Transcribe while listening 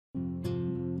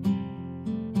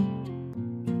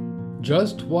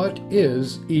Just what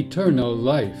is eternal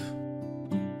life?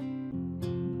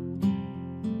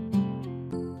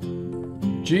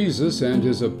 Jesus and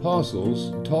his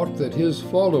apostles taught that his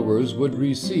followers would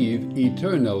receive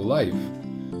eternal life.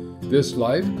 This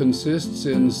life consists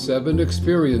in 7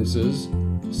 experiences,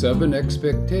 7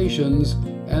 expectations,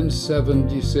 and 7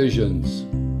 decisions.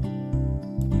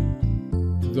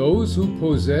 Those who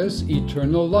possess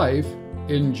eternal life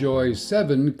enjoy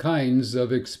 7 kinds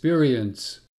of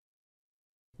experience.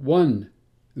 1.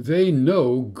 They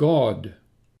know God.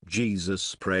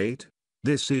 Jesus prayed,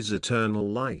 "This is eternal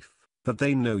life, that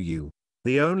they know you,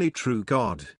 the only true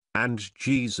God, and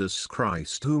Jesus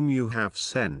Christ whom you have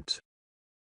sent."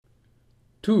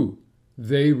 2.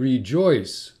 They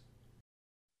rejoice.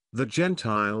 The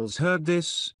Gentiles heard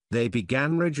this, they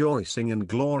began rejoicing and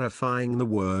glorifying the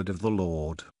word of the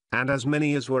Lord, and as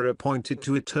many as were appointed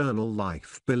to eternal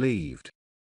life believed.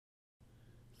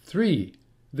 3.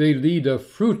 They lead a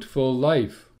fruitful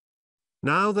life.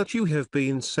 Now that you have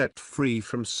been set free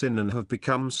from sin and have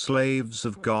become slaves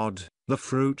of God, the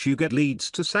fruit you get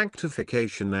leads to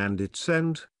sanctification and its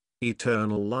end,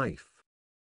 eternal life.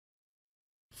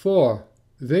 4.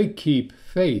 They keep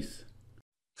faith.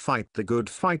 Fight the good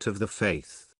fight of the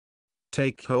faith.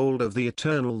 Take hold of the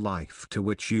eternal life to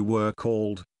which you were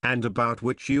called, and about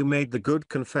which you made the good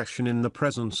confession in the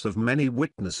presence of many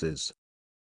witnesses.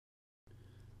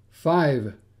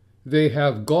 5. They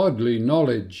have godly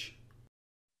knowledge.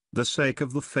 The sake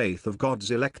of the faith of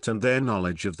God's elect and their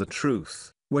knowledge of the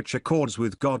truth, which accords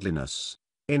with godliness,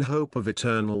 in hope of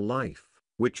eternal life,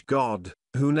 which God,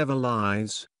 who never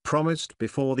lies, promised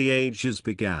before the ages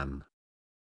began.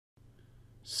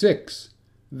 6.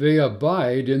 They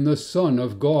abide in the Son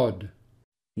of God.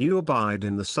 You abide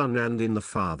in the Son and in the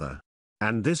Father.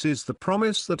 And this is the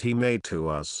promise that he made to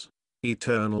us,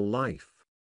 eternal life.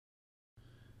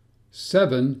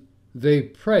 7. They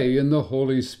pray in the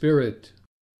Holy Spirit.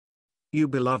 You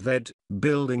beloved,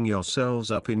 building yourselves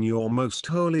up in your most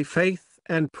holy faith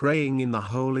and praying in the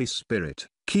Holy Spirit,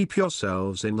 keep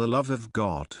yourselves in the love of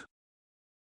God.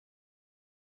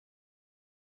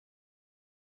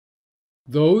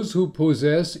 Those who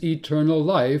possess eternal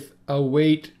life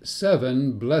await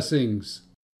 7 blessings.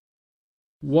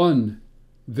 1.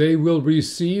 They will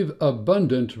receive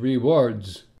abundant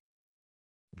rewards.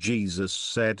 Jesus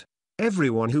said,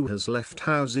 "Everyone who has left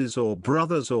houses or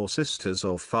brothers or sisters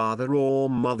or father or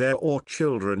mother or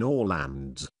children or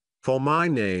lands, for my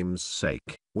name's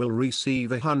sake, will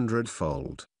receive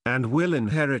 100-fold, and will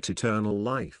inherit eternal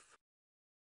life."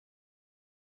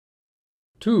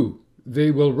 2.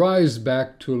 They will rise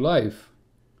back to life.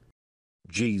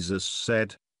 Jesus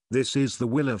said, "This is the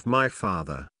will of my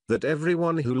Father, that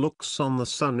everyone who looks on the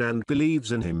Son and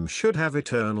believes in him should have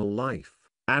eternal life,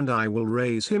 and I will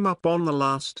raise him up on the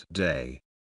last day."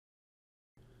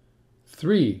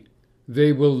 3.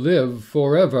 They will live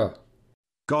forever.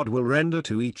 God will render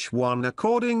to each one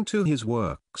according to his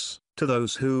works, to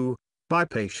those who, by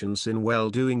patience in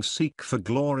well-doing seek for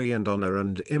glory and honor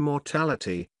and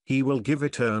immortality, he will give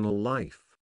eternal life.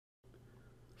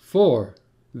 4.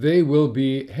 They will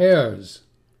be heirs.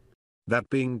 That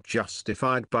being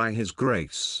justified by his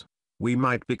grace, we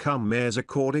might become heirs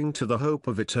according to the hope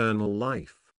of eternal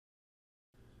life.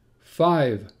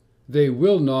 5. They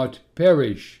will not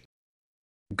perish.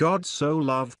 God so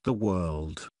loved the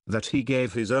world, that he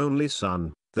gave his only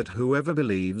Son, that whoever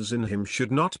believes in him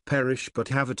should not perish but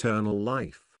have eternal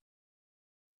life.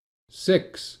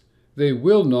 6. They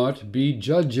will not be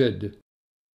judged.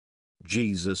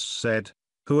 Jesus said,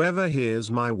 "Whoever hears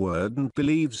my word and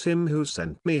believes him who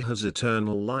sent me has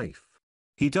eternal life.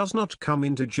 He does not come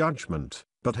into judgment,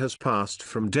 but has passed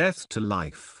from death to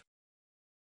life."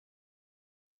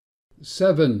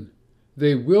 7.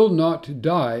 They will not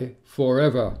die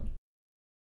forever.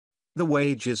 The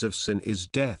wages of sin is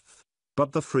death,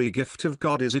 but the free gift of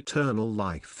God is eternal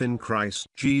life in Christ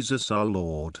Jesus our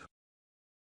Lord.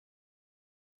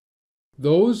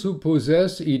 Those who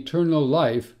possess eternal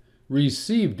life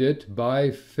received it by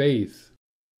faith.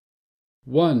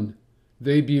 1.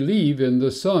 They believe in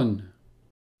the Son.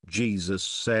 Jesus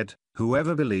said,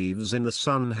 "Whoever believes in the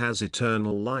Son has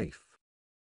eternal life."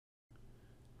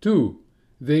 2.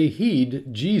 They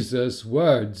heed Jesus'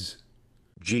 words.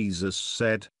 Jesus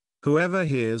said, "Whoever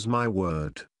hears my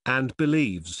word, and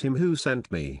believes him who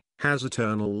sent me, has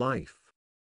eternal life."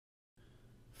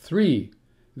 3.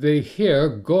 They hear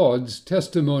God's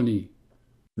testimony.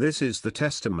 This is the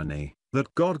testimony,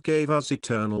 that God gave us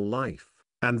eternal life,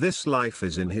 and this life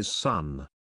is in his Son.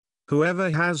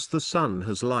 Whoever has the Son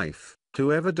has life,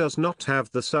 whoever does not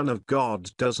have the Son of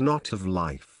God does not have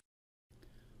life.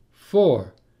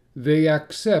 4. They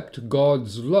accept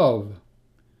God's love.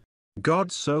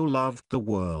 God so loved the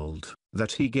world,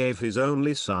 that he gave his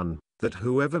only Son, that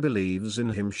whoever believes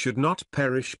in him should not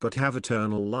perish but have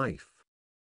eternal life.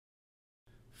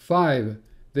 5.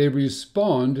 They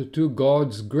respond to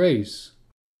God's grace.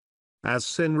 As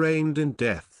sin reigned in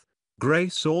death,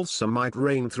 grace also might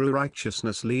reign through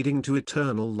righteousness, leading to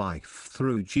eternal life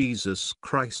through Jesus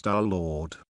Christ our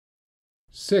Lord.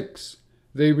 6.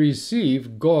 They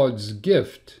receive God's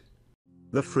gift.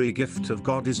 The free gift of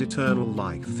God is eternal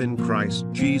life in Christ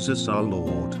Jesus our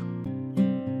Lord.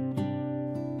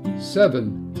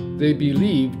 7. They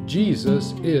believe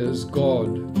Jesus is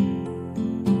God.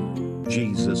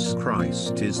 Jesus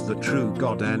Christ is the true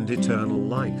God and eternal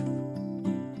life.